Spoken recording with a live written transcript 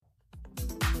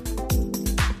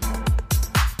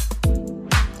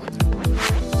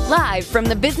Live from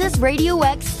the Business Radio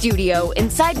X studio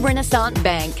inside Renaissance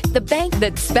Bank, the bank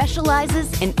that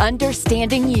specializes in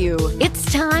understanding you. It's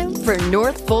time for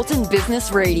North Fulton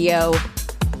Business Radio.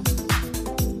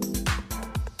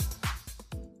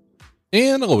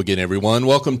 And hello again, everyone.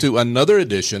 Welcome to another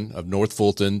edition of North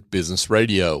Fulton Business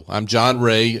Radio. I'm John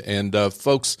Ray, and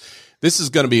folks, this is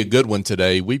going to be a good one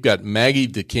today. We've got Maggie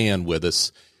DeCan with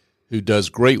us, who does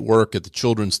great work at the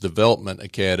Children's Development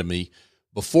Academy.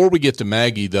 Before we get to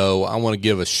Maggie, though, I want to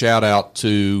give a shout-out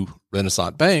to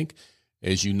Renaissance Bank.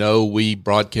 As you know, we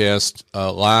broadcast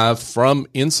live from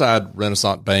inside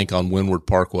Renaissance Bank on Windward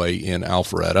Parkway in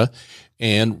Alpharetta,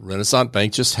 and Renaissance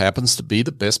Bank just happens to be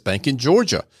the best bank in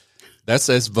Georgia. That's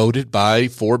as voted by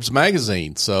Forbes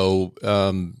magazine. So,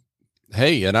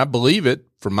 hey, and I believe it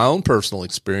from my own personal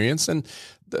experience. And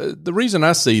the reason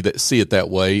I see it that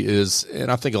way is,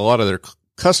 and I think a lot of their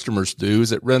customers do, is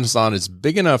that Renaissance is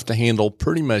big enough to handle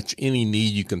pretty much any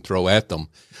need you can throw at them,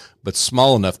 but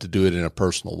small enough to do it in a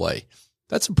personal way.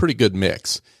 That's a pretty good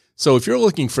mix. So if you're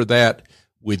looking for that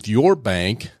with your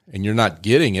bank and you're not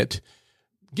getting it,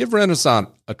 give Renaissance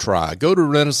a try. Go to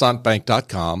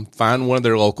renaissancebank.com, find one of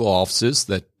their local offices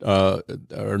that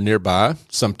are nearby,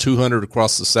 some 200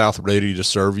 across the South ready to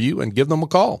serve you, and give them a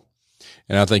call.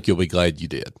 And I think you'll be glad you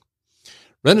did.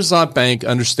 Renaissance Bank,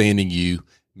 understanding you,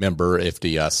 member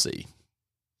FDIC.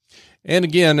 And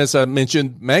again, as I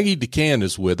mentioned, Maggie DeCan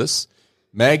is with us.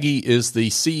 Maggie is the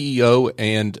CEO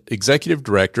and Executive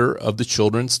Director of the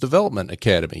Children's Development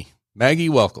Academy. Maggie,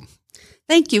 welcome.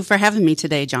 Thank you for having me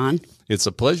today, John. It's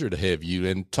a pleasure to have you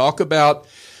and talk about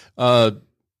the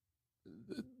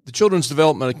Children's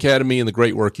Development Academy and the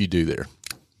great work you do there.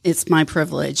 It's my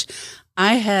privilege.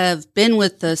 I have been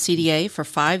with the CDA for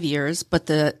 5 years, but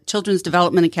the Children's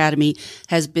Development Academy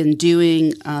has been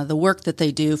doing the work that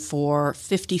they do for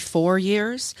 54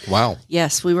 years. Wow.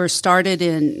 Yes, we were started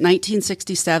in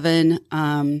 1967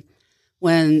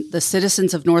 when the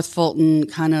citizens of North Fulton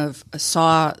kind of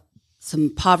saw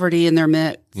some poverty in their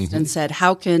midst and said,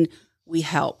 how can we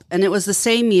help? And it was the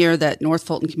same year that North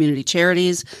Fulton Community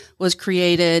Charities was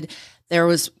created. There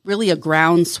was really a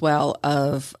groundswell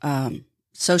of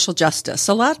social justice,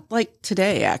 a lot like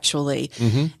today, actually.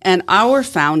 And our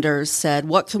founders said,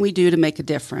 what can we do to make a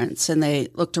difference? And they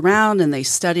looked around and they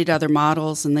studied other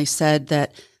models, and they said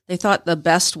that they thought the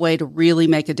best way to really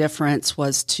make a difference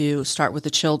was to start with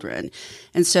the children.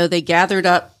 And so they gathered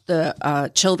up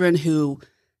the children who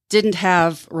didn't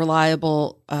have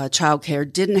reliable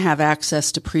childcare, didn't have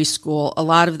access to preschool, a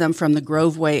lot of them from the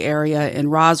Groveway area in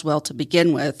Roswell to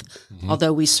begin with,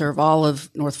 although we serve all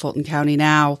of North Fulton County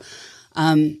now.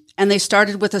 And they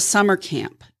started with a summer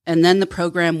camp, and then the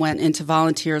program went into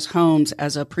volunteers' homes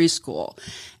as a preschool.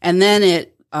 And then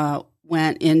it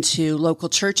went into local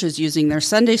churches using their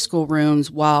Sunday school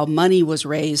rooms while money was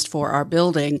raised for our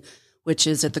building, which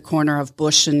is at the corner of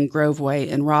Bush and Groveway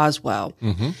in Roswell.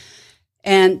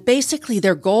 And basically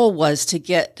their goal was to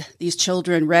get these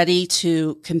children ready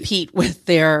to compete with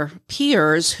their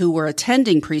peers who were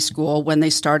attending preschool when they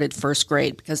started first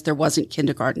grade, because there wasn't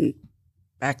kindergarten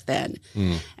back then.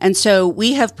 And so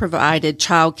we have provided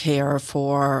childcare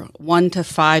for 1 to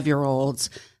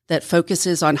 5-year-olds that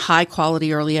focuses on high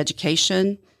quality early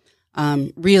education,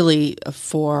 really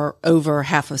for over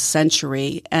half a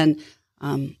century. And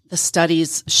the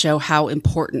studies show how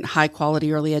important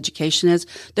high-quality early education is.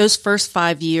 Those first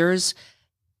 5 years,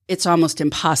 it's almost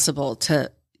impossible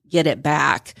to get it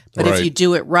back. But if you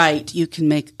do it right, you can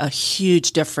make a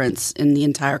huge difference in the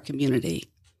entire community.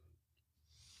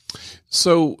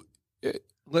 So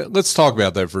let's talk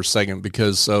about that for a second,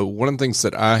 because one of the things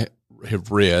that I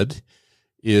have read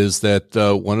is that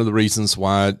one of the reasons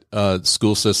why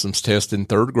school systems test in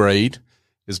third grade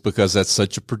is because that's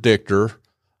such a predictor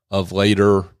of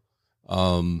later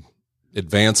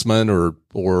advancement or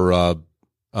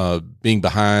being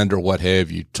behind or what have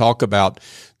you. Talk about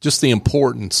just the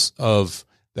importance of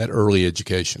that early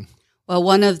education. Well,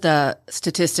 one of the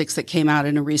statistics that came out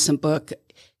in a recent book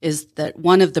is that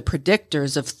one of the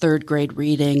predictors of third grade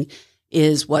reading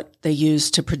is what they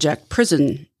use to project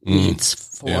prison needs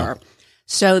for. Yeah.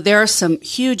 So there are some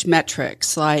huge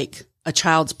metrics like a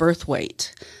child's birth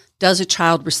weight. Does a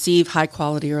child receive high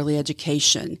quality early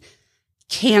education?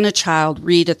 Can a child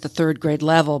read at the third grade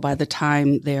level by the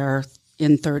time they're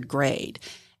in third grade?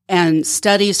 And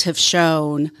studies have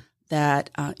shown that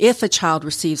if a child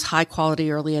receives high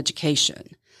quality early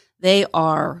education, they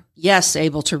are, yes,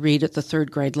 able to read at the third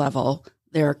grade level.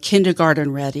 They're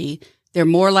kindergarten ready. They're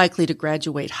more likely to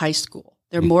graduate high school.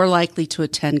 They're more likely to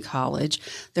attend college.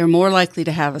 They're more likely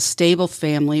to have a stable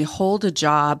family, hold a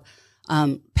job,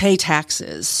 pay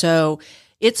taxes. So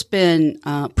it's been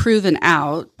proven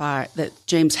out by that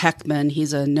James Heckman,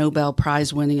 he's a Nobel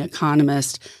Prize-winning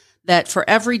economist, that for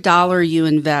every dollar you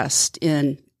invest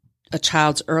in a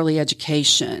child's early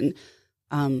education,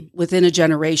 within a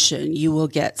generation, you will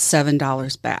get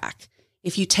 $7 back.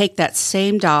 If you take that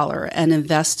same dollar and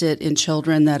invest it in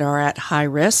children that are at high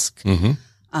risk,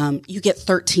 you get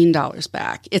 $13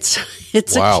 back. It's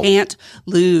Wow. a can't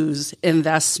lose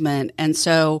investment, and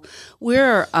so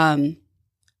we're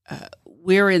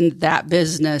in that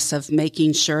business of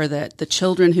making sure that the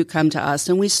children who come to us,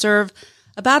 and we serve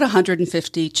about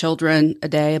 150 children a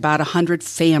day, about 100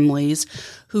 families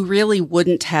who really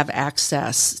wouldn't have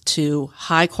access to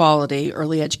high quality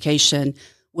early education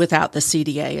without the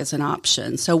CDA as an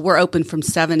option. So we're open from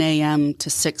 7 a.m. to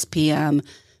 6 p.m.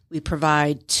 We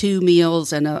provide 2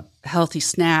 meals and a healthy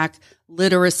snack,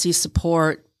 literacy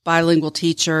support, bilingual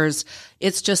teachers.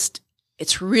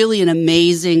 It's really an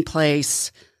amazing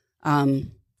place,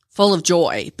 full of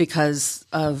joy because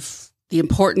of the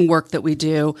important work that we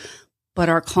do. But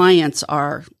our clients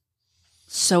are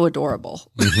so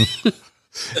adorable.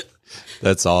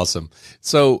 That's awesome.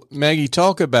 So, Maggie,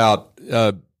 talk about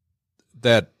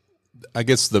that. I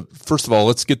guess first of all,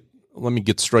 let me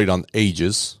get straight on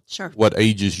ages. Sure. What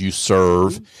ages you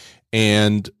serve,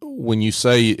 and when you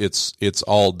say it's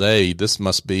all day, this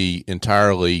must be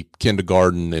entirely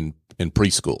kindergarten and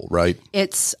preschool, right?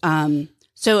 It's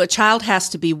so a child has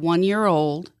to be 1 year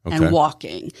old and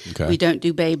walking. Okay. We don't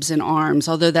do babes in arms,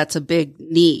 although that's a big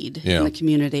need in the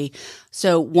community.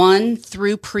 So 1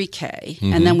 through pre-K,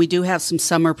 and then we do have some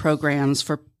summer programs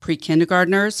for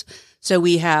pre-kindergartners. So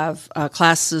we have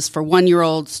classes for 1 year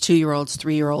olds, 2 year olds,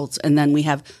 3 year olds, and then we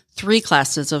have 3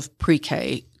 classes of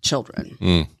pre-K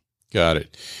children. Got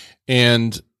it.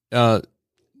 And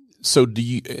so do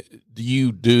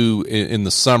you do in the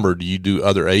summer? Do you do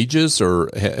other ages or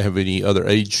have any other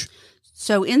age?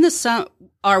 So in the summer,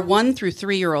 our 1 through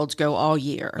 3 year olds go all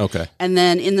year. Okay. And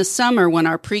then in the summer, when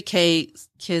our pre-K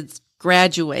kids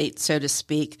graduate, so to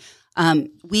speak,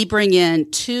 we bring in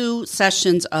 2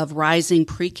 sessions of Rising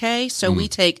Pre-K. So we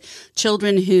take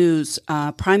children whose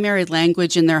primary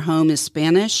language in their home is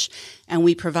Spanish, and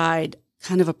we provide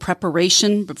kind of a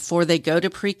preparation before they go to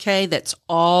pre-K that's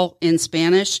all in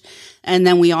Spanish. And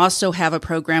then we also have a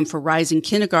program for rising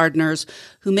kindergartners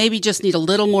who maybe just need a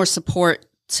little more support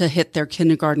to hit their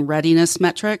kindergarten readiness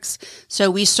metrics.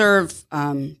 So we serve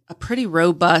a pretty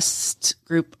robust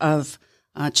group of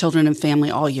children and family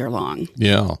all year long.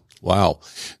 Yeah. Wow.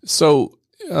 So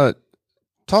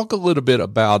talk a little bit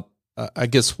about, I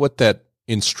guess, what that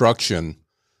instruction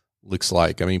looks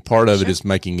like. I mean, part of it is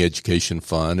making education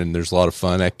fun, and there's a lot of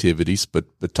fun activities, but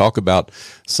talk about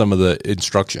some of the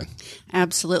instruction.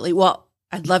 Absolutely. Well,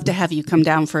 I'd love to have you come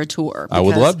down for a tour. I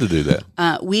would love to do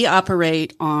that. We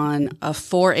operate on a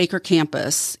 4-acre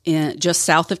campus just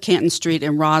south of Canton Street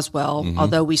in Roswell,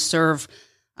 although we serve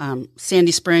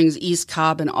Sandy Springs, East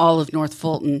Cobb, and all of North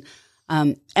Fulton.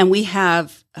 And we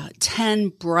have 10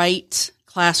 bright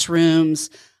classrooms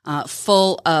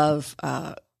full of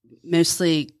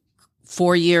mostly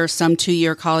 4-year, some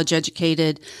 2-year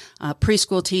college-educated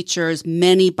preschool teachers,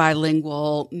 many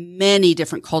bilingual, many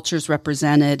different cultures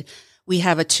represented. We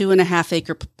have a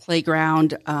 2.5-acre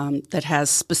playground that has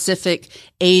specific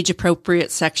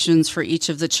age-appropriate sections for each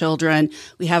of the children.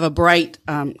 We have a bright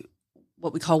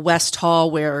what we call West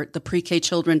Hall, where the pre-K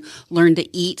children learn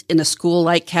to eat in a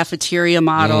school-like cafeteria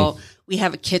model. We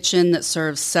have a kitchen that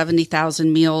serves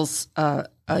 70,000 meals a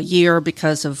year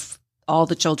because of all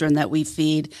the children that we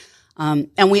feed.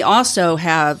 And we also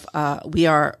have, we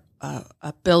are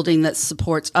a building that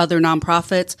supports other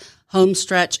nonprofits.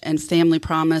 Homestretch and Family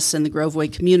Promise and the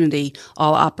Groveway community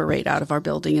all operate out of our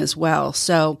building as well.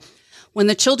 So when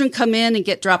the children come in and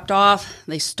get dropped off,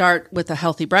 they start with a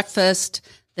healthy breakfast.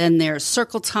 Then there's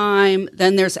circle time.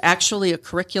 Then there's actually a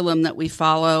curriculum that we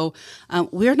follow.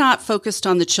 We're not focused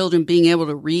on the children being able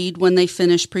to read when they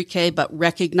finish pre-K, but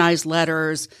recognize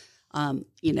letters,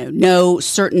 know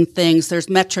certain things. There's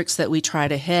metrics that we try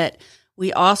to hit.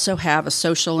 We also have a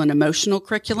social and emotional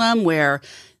curriculum where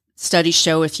studies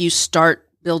show if you start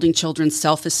building children's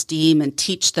self-esteem and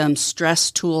teach them stress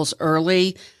tools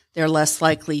early, they're less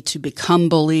likely to become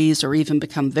bullies or even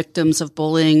become victims of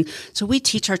bullying. So we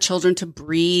teach our children to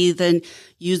breathe and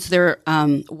use their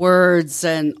words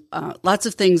and lots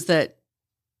of things that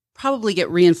probably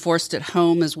get reinforced at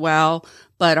home as well,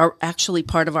 but are actually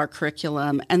part of our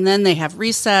curriculum. And then they have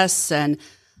recess, and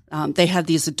they have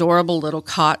these adorable little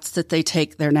cots that they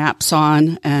take their naps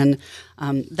on, and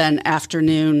then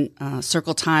afternoon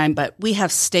circle time. But we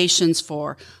have stations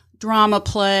for drama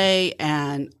play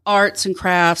and arts and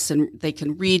crafts, and they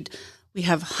can read We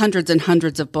have hundreds and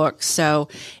hundreds of books. So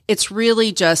it's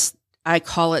really just, I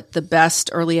call it the best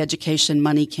early education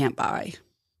money can't buy.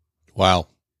 Wow.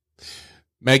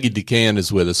 Maggie DeCann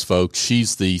is with us, folks.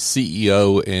 She's the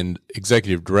CEO and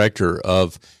executive director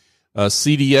of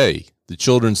CDA, the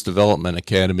Children's Development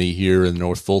Academy here in the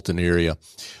North Fulton area.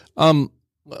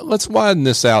 Let's widen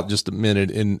this out just a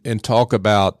minute and talk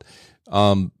about,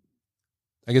 I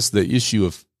guess, the issue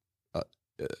of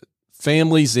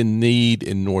families in need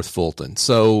in North Fulton.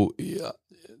 So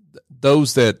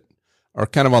those that are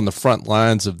kind of on the front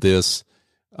lines of this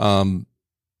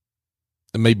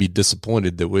may be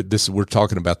disappointed that we're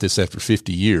talking about this after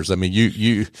 50 years. I mean,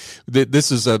 your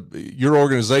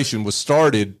organization was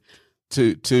started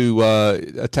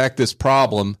to attack this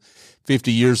problem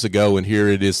 50 years ago, and here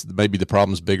it is. Maybe the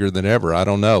problem's bigger than ever. I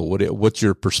don't know. What's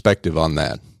your perspective on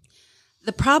that?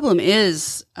 The problem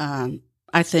is,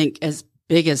 I think, as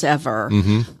big as ever.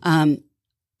 Mm-hmm.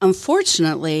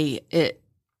 Unfortunately, it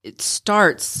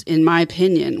starts, in my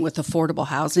opinion, with affordable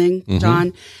housing, Mm-hmm.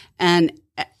 John. And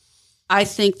I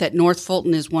think that North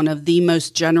Fulton is one of the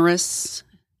most generous,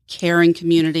 caring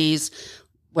communities,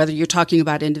 whether you're talking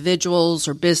about individuals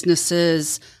or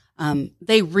businesses.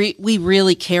 We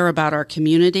really care about our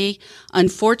community.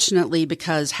 Unfortunately,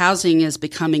 because housing is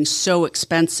becoming so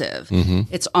expensive, Mm-hmm.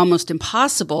 it's almost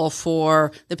impossible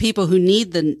for the people who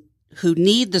need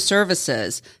the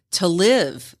services to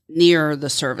live near the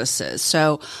services.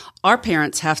 So our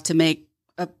parents have to make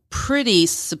a pretty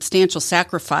substantial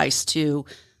sacrifice to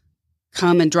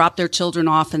come and drop their children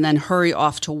off and then hurry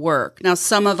off to work. Now,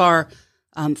 some of our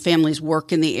families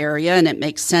work in the area and it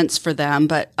makes sense for them,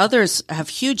 but others have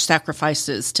huge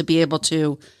sacrifices to be able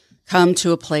to come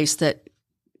to a place that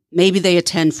maybe they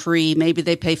attend free, maybe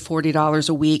they pay $40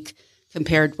 a week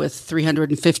compared with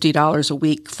 $350 a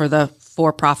week for the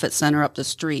for-profit center up the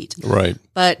street. Right.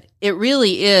 But it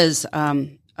really is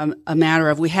a matter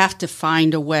of we have to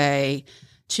find a way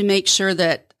to make sure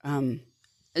that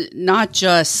not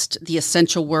just the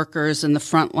essential workers and the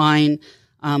frontline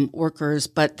workers,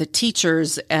 but the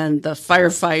teachers and the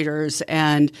firefighters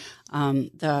and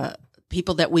the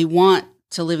people that we want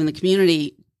to live in the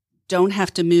community don't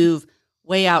have to move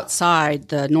way outside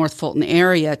the North Fulton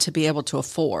area to be able to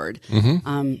afford.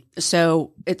 Mm-hmm.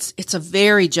 So it's a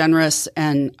very generous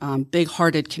and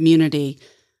big-hearted community,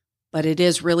 but it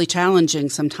is really challenging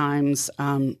sometimes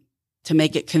to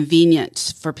make it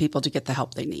convenient for people to get the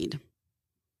help they need.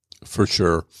 For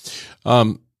sure.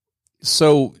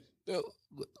 So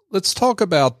let's talk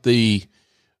about the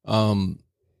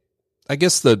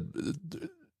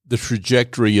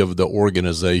trajectory of the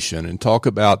organization and talk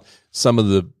about some of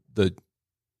the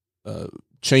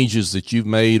changes that you've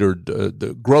made or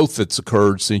the growth that's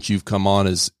occurred since you've come on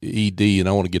as ED. And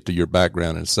I want to get to your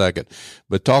background in a second,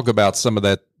 but talk about some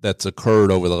of that's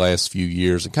occurred over the last few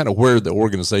years and kind of where the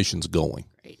organization's going.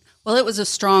 Well, it was a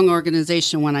strong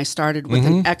organization when I started with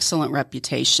Mm-hmm. an excellent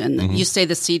reputation. Mm-hmm. You say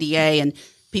the CDA and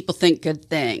people think good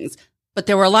things, but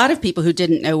there were a lot of people who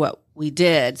didn't know what we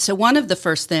did. So one of the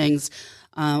first things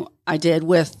I did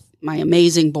with my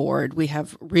amazing board, we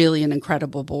have really an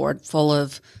incredible board full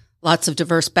of lots of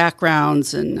diverse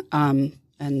backgrounds and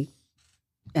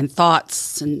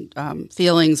thoughts and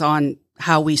feelings on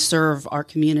how we serve our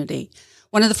community.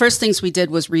 One of the first things we did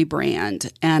was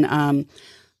rebrand, and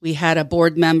we had a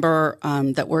board member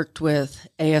that worked with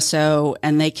ASO,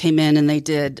 and they came in and they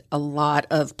did a lot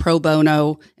of pro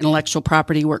bono intellectual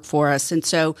property work for us. And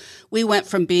so we went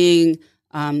from being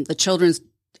the Children's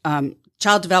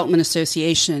Child Development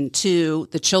Association to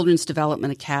the Children's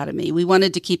Development Academy. We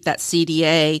wanted to keep that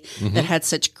CDA Mm-hmm. that had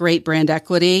such great brand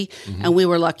equity, Mm-hmm. and we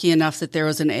were lucky enough that there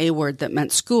was an A word that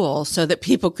meant school so that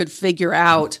people could figure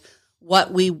out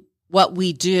what we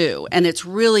do. And it's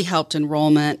really helped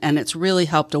enrollment, and it's really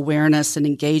helped awareness and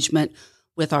engagement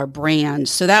with our brand.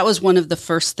 So that was one of the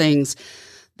first things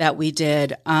that we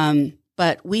did.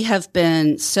 But we have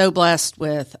been so blessed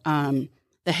with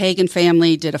the Hagen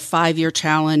family did a 5-year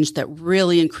challenge that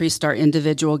really increased our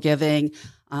individual giving.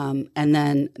 And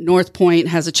then North Point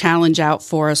has a challenge out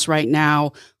for us right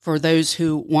now for those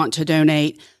who want to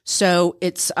donate. So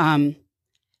it's I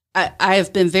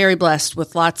have been very blessed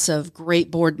with lots of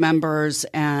great board members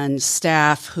and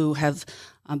staff who have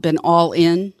been all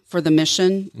in for the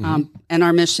mission. Mm-hmm. And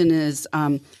our mission is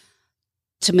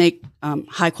to make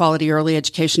high quality early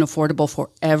education affordable for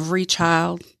every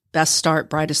child. Best start,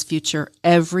 brightest future,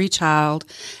 every child.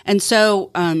 And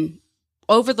so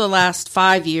over the last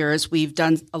 5 years, we've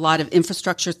done a lot of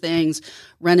infrastructure things,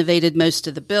 renovated most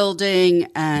of the building,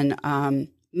 and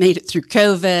made it through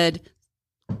COVID.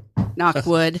 Knock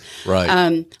wood.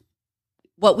 Right.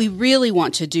 What we really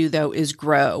want to do, though, is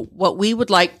grow. What we would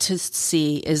like to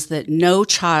see is that no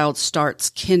child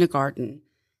starts kindergarten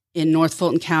in North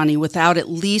Fulton County without at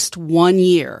least 1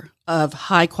 year of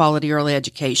high-quality early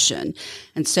education.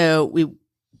 And so we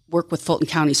work with Fulton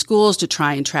County Schools to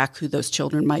try and track who those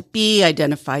children might be,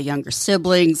 identify younger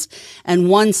siblings, and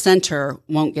one center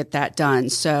won't get that done.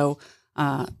 So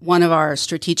one of our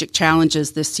strategic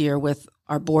challenges this year with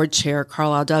our board chair,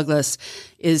 Carlisle Douglas,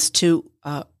 is to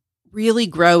really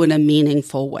grow in a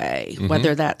meaningful way,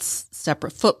 whether that's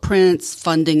separate footprints,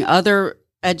 funding other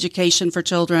education for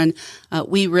children.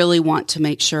 We really want to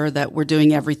make sure that we're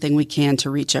doing everything we can to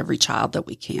reach every child that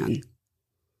we can.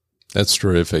 That's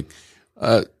terrific.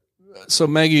 So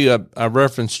Maggie, I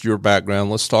referenced your background.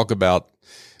 Let's talk about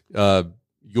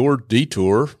your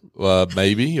detour,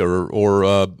 maybe, or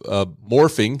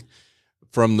morphing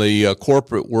from the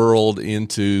corporate world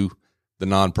into the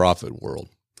nonprofit world.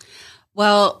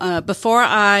 Well, before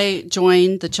I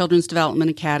joined the Children's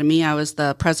Development Academy, I was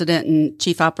the president and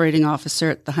chief operating officer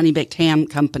at the Honey Baked Ham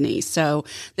Company. So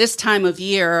this time of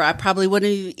year, I probably wouldn't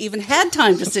have even had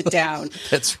time to sit down.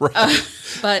 That's right.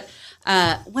 But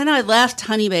when I left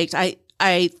Honey Baked,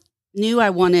 I knew I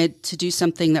wanted to do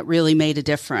something that really made a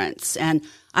difference. And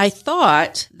I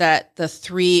thought that the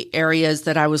three areas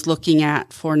that I was looking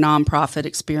at for nonprofit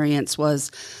experience were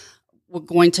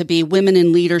going to be women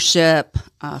in leadership,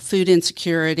 food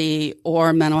insecurity,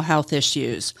 or mental health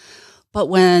issues. But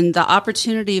when the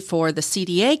opportunity for the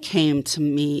CDA came to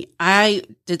me, I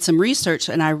did some research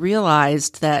and I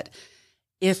realized that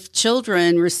if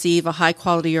children receive a high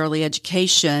quality early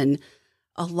education,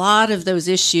 a lot of those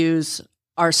issues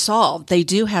are solved. They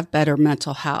do have better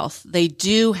mental health. They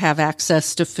do have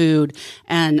access to food,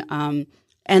 and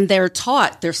they're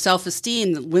taught their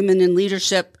self-esteem. That women in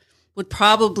leadership would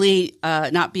probably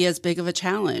not be as big of a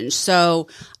challenge. So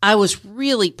I was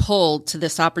really pulled to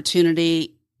this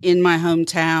opportunity in my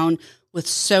hometown with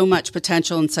so much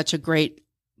potential and such a great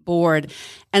board.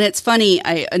 And it's funny,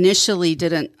 I initially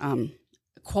didn't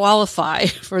qualify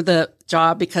for the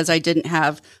job because I didn't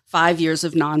have 5 years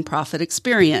of nonprofit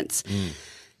experience.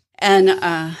 And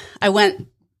I went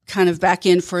kind of back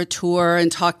in for a tour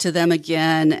and talked to them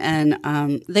again,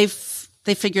 and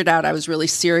they figured out I was really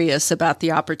serious about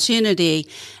the opportunity.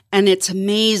 And it's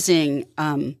amazing.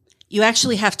 You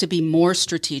actually have to be more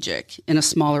strategic in a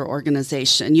smaller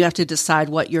organization. You have to decide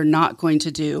what you're not going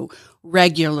to do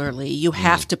regularly. You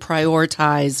have to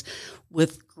prioritize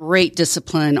with great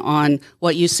discipline on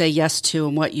what you say yes to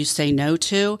and what you say no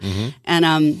to.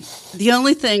 And the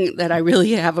only thing that I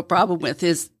really have a problem with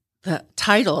is the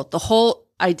title, the whole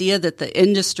idea that the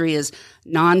industry is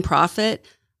nonprofit.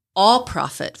 All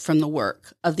profit from the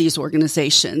work of these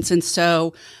organizations. And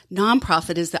so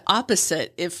nonprofit is the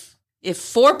opposite. If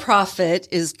for-profit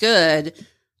is good,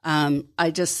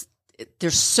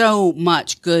 there's so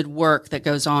much good work that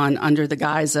goes on under the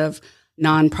guise of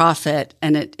nonprofit,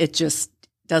 and it just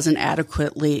doesn't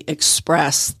adequately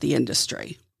express the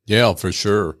industry. Yeah, for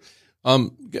sure.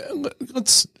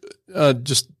 Let's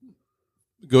just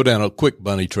go down a quick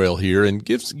bunny trail here and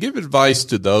give advice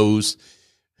to those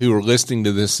who are listening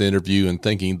to this interview and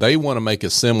thinking they want to make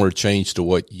a similar change to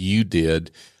what you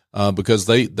did, because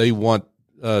they want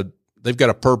they've got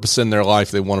a purpose in their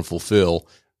life they want to fulfill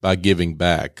by giving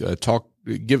back.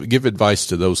 Give advice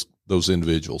to those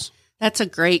individuals. That's a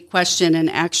great question, and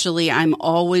actually, I'm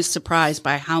always surprised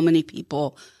by how many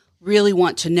people really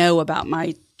want to know about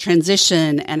my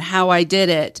transition and how I did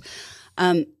it.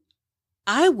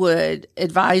 I would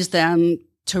advise them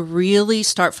to really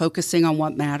start focusing on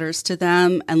what matters to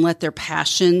them and let their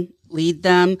passion lead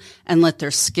them and let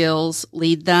their skills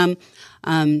lead them.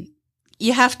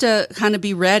 You have to kind of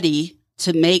be ready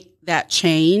to make that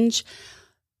change,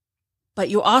 but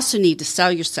you also need to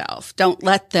sell yourself. Don't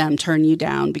let them turn you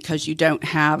down because you don't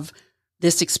have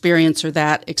this experience or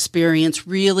that experience.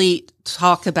 Really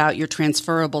talk about your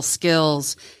transferable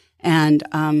skills. And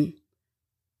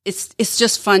it's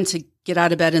just fun to get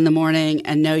out of bed in the morning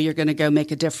and know you're going to go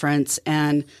make a difference.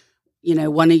 And,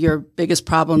 one of your biggest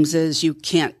problems is you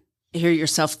can't hear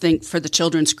yourself think for the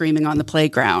children screaming on the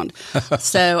playground.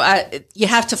 So you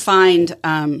have to find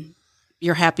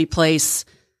your happy place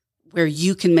where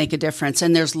you can make a difference.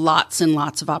 And there's lots and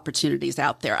lots of opportunities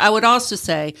out there. I would also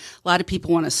say a lot of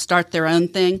people want to start their own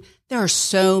thing. There are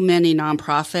so many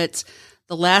nonprofits.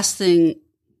 The last thing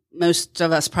most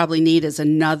of us probably need is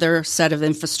another set of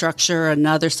infrastructure,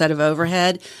 another set of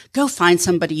overhead. Go find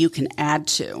somebody you can add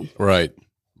to. Right.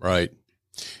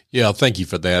 Yeah, thank you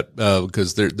for that,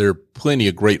 because there are plenty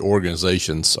of great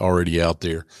organizations already out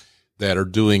there that are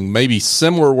doing maybe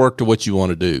similar work to what you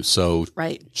want to do. So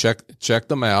right. check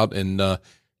them out and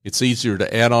It's easier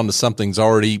to add on to something's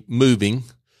already moving.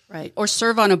 Right. Or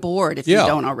serve on a board if you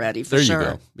don't already, for sure.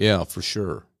 There you go. Yeah, for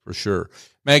sure. For sure.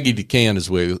 Maggie DeCan is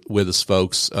with us,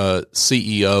 folks,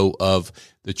 CEO of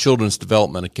the Children's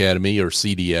Development Academy, or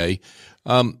CDA.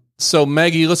 So,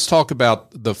 Maggie, let's talk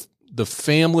about the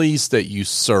families that you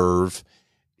serve.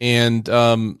 And,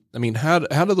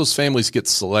 how do those families get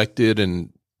selected,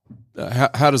 and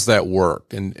how does that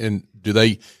work? And do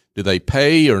they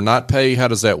pay or not pay? How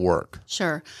does that work?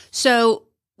 Sure. So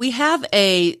we have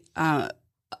a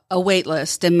wait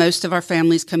list, and most of our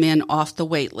families come in off the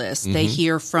wait list. Mm-hmm. They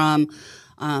hear from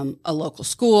a local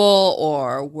school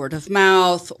or word of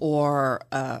mouth or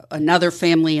another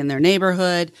family in their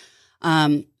neighborhood.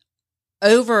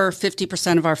 Over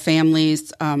 50% of our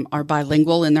families are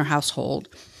bilingual in their household.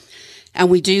 And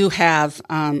we do have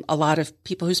a lot of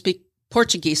people who speak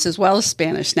Portuguese as well as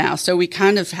Spanish now. So we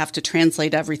kind of have to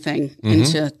translate everything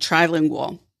into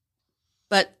trilingual.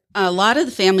 But a lot of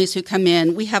the families who come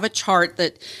in, we have a chart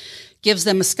that gives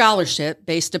them a scholarship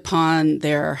based upon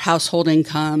their household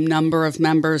income, number of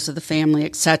members of the family,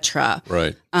 et cetera.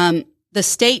 Right. The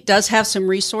state does have some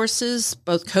resources,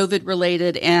 both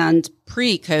COVID-related and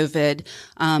pre-COVID,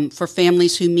 for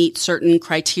families who meet certain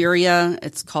criteria.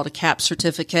 It's called a CAP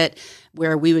certificate,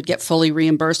 where we would get fully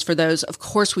reimbursed for those. Of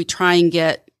course, we try and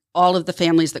get all of the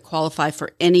families that qualify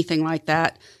for anything like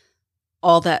that,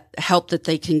 all that help that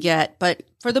they can get. But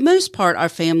for the most part, our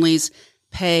families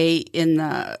pay in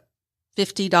the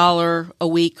 $50 a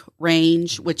week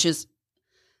range, which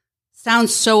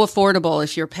sounds so affordable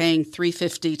if you're paying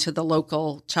 $350 to the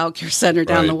local child care center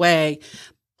down the way.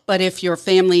 But if your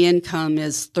family income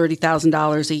is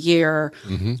 $30,000 a year,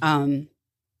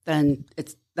 then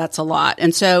that's a lot.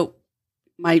 And so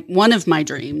one of my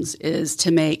dreams is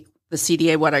to make the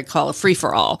CDA what I call a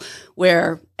free-for-all,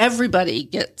 where everybody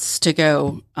gets to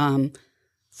go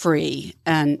free.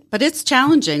 But it's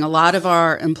challenging. A lot of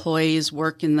our employees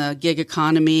work in the gig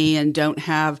economy and don't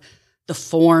have the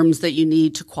forms that you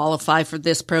need to qualify for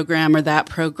this program or that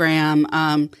program.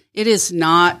 It is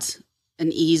not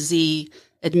an easy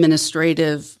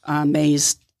administrative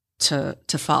maze to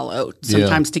follow,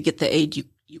 sometimes to get the aid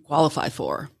you qualify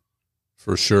for.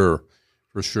 For sure.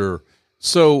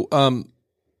 So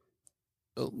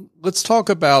let's talk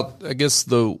about, I guess,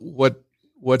 we're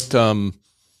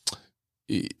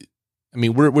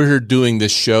here doing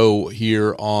this show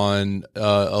here on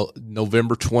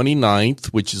November 29th,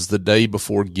 which is the day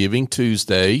before Giving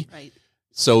Tuesday. Right.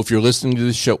 So if you're listening to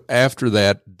the show after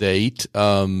that date,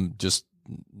 just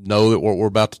know that what we're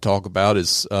about to talk about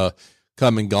is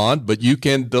come and gone, but you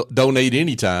can donate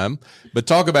anytime. But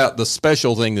talk about the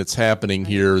special thing that's happening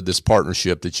here, this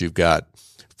partnership that you've got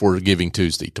for Giving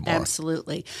Tuesday tomorrow.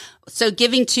 Absolutely. So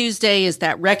Giving Tuesday is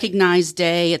that recognized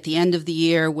day at the end of the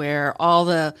year where all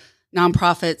the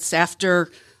nonprofits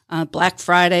after Black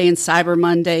Friday and Cyber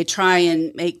Monday try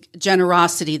and make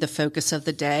generosity the focus of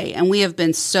the day. And we have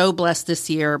been so blessed this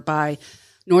year by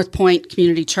North Point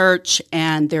Community Church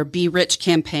and their Be Rich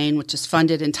campaign, which is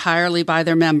funded entirely by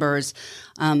their members.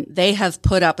 They have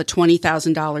put up a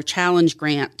 $20,000 challenge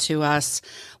grant to us,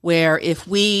 where if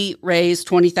we raise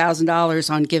 $20,000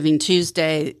 on Giving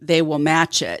Tuesday, they will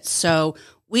match it. So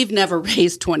we've never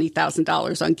raised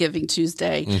 $20,000 on Giving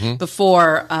Tuesday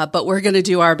before, but we're going to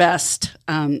do our best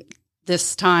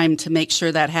this time to make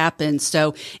sure that happens.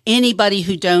 So anybody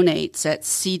who donates at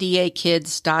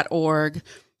cdakids.org,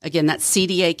 again, that's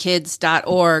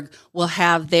cdakids.org, will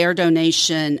have their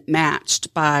donation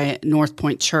matched by North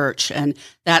Point Church. And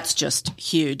that's just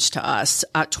huge to us.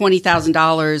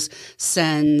 $20,000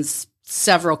 sends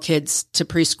several kids to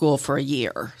preschool for a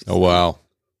year. Oh, wow.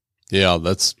 Yeah,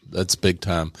 that's big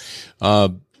time.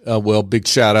 Well, big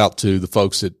shout out to the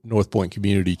folks at North Point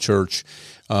Community Church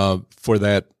for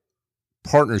that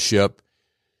partnership.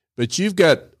 But you've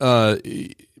got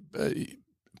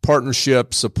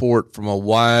partnership support from a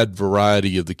wide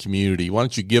variety of the community. Why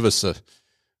don't you give us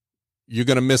you're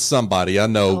going to miss somebody, I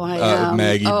know,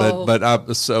 Maggie, but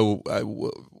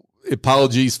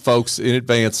apologies, folks, in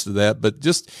advance to that, but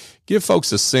just give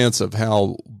folks a sense of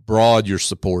how broad your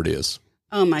support is.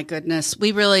 Oh, my goodness.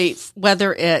 We really,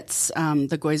 whether it's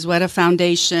the Goizueta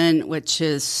Foundation, which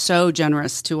is so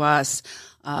generous to us,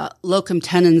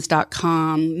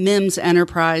 locumtenens.com, MIMS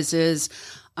Enterprises,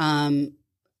 the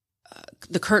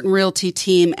Curtin Realty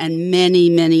team, and many,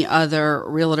 many other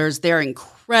realtors. They're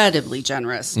incredibly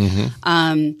generous.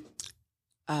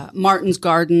 Martin's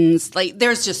Gardens,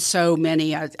 there's just so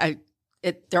many.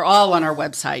 They're all on our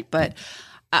website, but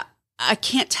I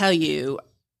can't tell you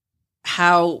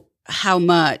how how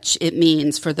much it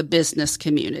means for the business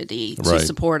community to Right.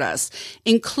 support us,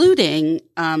 including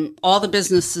all the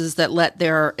businesses that let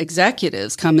their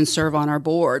executives come and serve on our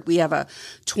board. We have a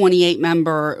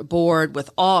 28-member board with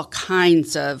all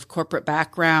kinds of corporate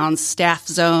backgrounds. Staff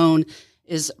Zone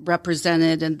is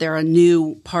represented, and they're a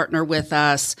new partner with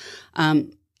us.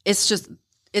 It's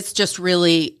just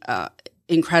really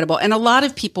incredible. And a lot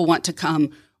of people want to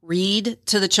come read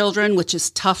to the children, which is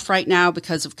tough right now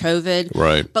because of COVID.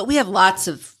 Right. But we have lots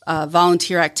of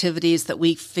volunteer activities that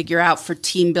we figure out for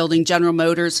team building. General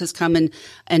Motors has come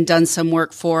and done some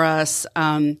work for us.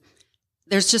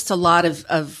 There's just a lot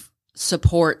of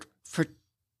support for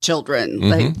children. Mm-hmm.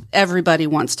 Like everybody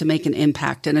wants to make an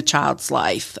impact in a child's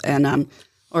life. And,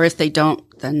 or if they don't,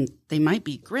 then they might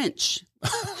be Grinch.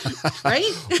 Right?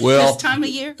 Well, this time of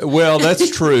year. Well,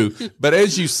 that's true. But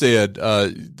as you said,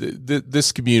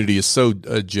 this community is so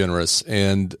generous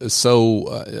and so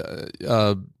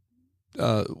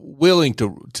willing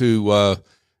to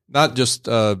not just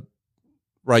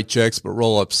write checks, but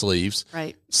roll up sleeves.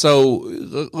 Right.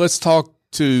 So let's talk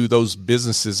to those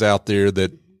businesses out there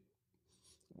that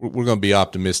we're going to be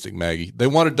optimistic, Maggie. They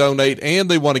want to donate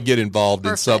and they want to get involved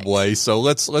in some way. So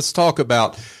let's talk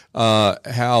about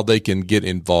how they can get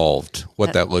involved,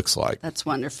 what that looks like. That's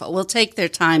wonderful. We'll take their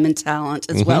time and talent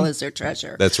as well as their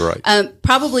treasure. That's right.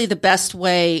 Probably the best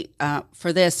way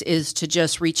for this is to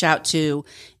just reach out to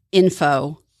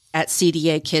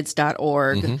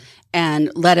info@cdakids.org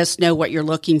and let us know what you're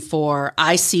looking for.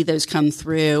 I see those come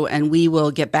through, and we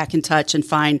will get back in touch and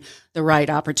find the right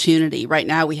opportunity. Right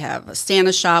now we have a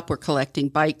Santa shop we're collecting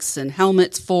bikes and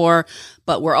helmets for,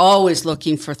 but we're always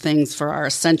looking for things for our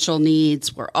essential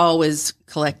needs. We're always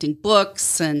collecting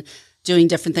books and doing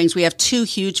different things. We have 2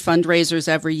 huge fundraisers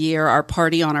every year. Our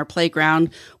Party on Our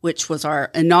Playground, which was our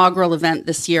inaugural event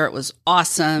this year. It was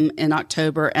awesome in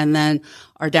October. And then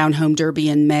our Down Home Derby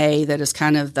in May, that is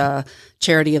kind of the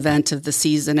charity event of the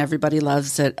season. Everybody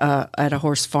loves it at a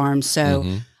horse farm. So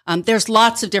there's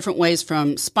lots of different ways,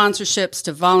 from sponsorships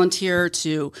to volunteer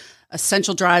to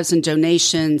essential drives and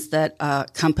donations, that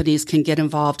companies can get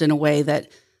involved in a way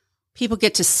that people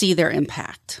get to see their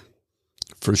impact.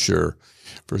 For sure.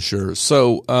 For sure.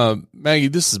 So, Maggie,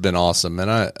 this has been awesome.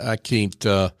 And I can't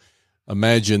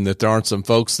imagine that there aren't some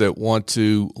folks that want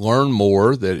to learn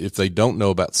more, that if they don't know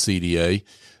about CDA.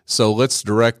 So let's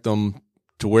direct them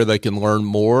to where they can learn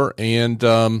more and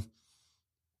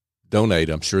donate.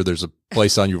 I'm sure there's a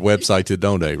place on your website to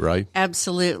donate, right?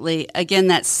 Absolutely. Again,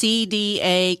 that's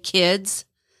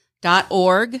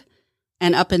cdakids.org.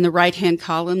 And up in the right-hand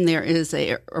column, there is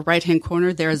a right-hand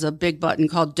corner, there is a big button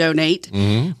called Donate,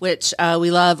 which we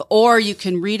love. Or you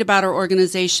can read about our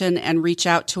organization and reach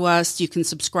out to us. You can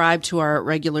subscribe to our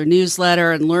regular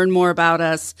newsletter and learn more about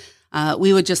us.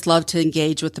 We would just love to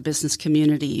engage with the business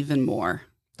community even more.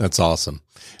 That's awesome.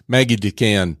 Maggie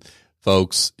DeCann,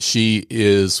 folks, she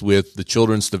is with the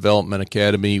Children's Development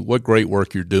Academy. What great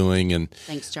work you're doing. And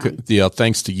thanks, John.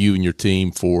 Thanks to you and your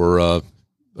team for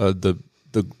the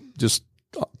just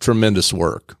tremendous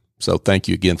work. So thank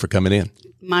you again for coming in.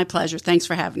 My pleasure. Thanks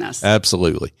for having us.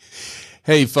 Absolutely.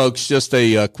 Hey, folks, just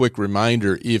a quick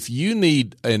reminder. If you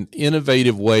need an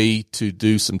innovative way to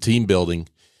do some team building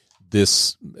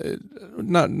this,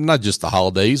 not just the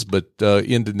holidays, but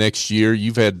into next year,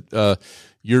 you've had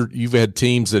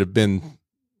teams that have been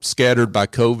scattered by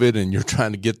COVID and you're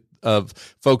trying to get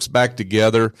folks back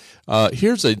together.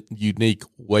 Here's a unique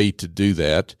way to do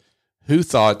that. Who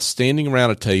thought standing around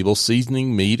a table,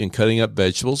 seasoning meat and cutting up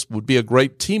vegetables would be a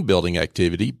great team building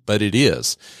activity? But it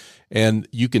is. And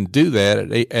you can do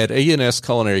that at A&S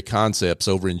Culinary Concepts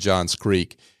over in Johns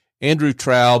Creek. Andrew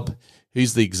Traub,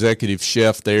 he's the executive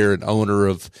chef there and owner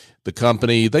of the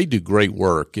company. They do great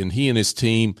work, and he and his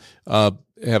team have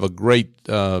a great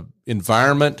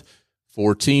environment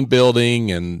for team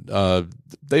building, and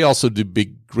they also do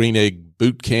big green egg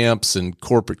boot camps and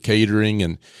corporate catering,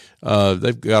 and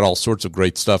they've got all sorts of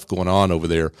great stuff going on over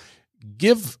there.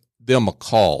 Give them a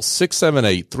call,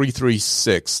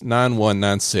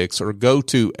 678-336-9196, or go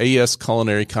to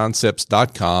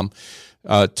asculinaryconcepts.com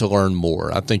to learn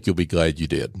more. I think you'll be glad you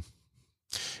did.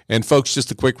 And folks,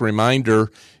 just a quick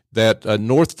reminder that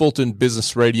North Fulton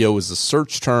Business Radio is a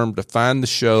search term to find the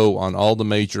show on all the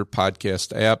major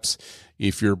podcast apps.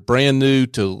 If you're brand new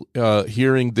to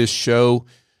hearing this show,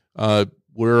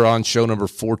 we're on show number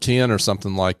 410 or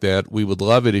something like that. We would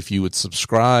love it if you would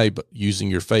subscribe using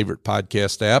your favorite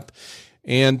podcast app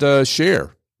and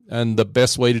share. And the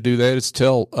best way to do that is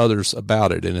tell others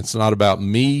about it. And it's not about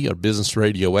me or Business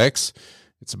Radio X.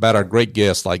 It's about our great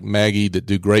guests like Maggie that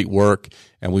do great work,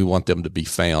 and we want them to be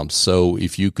found. So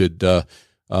if you could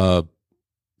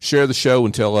share the show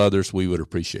and tell others. We would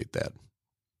appreciate that.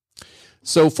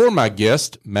 So for my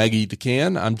guest, Maggie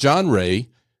DeCann, I'm John Ray.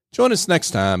 Join us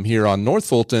next time here on North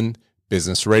Fulton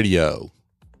Business Radio.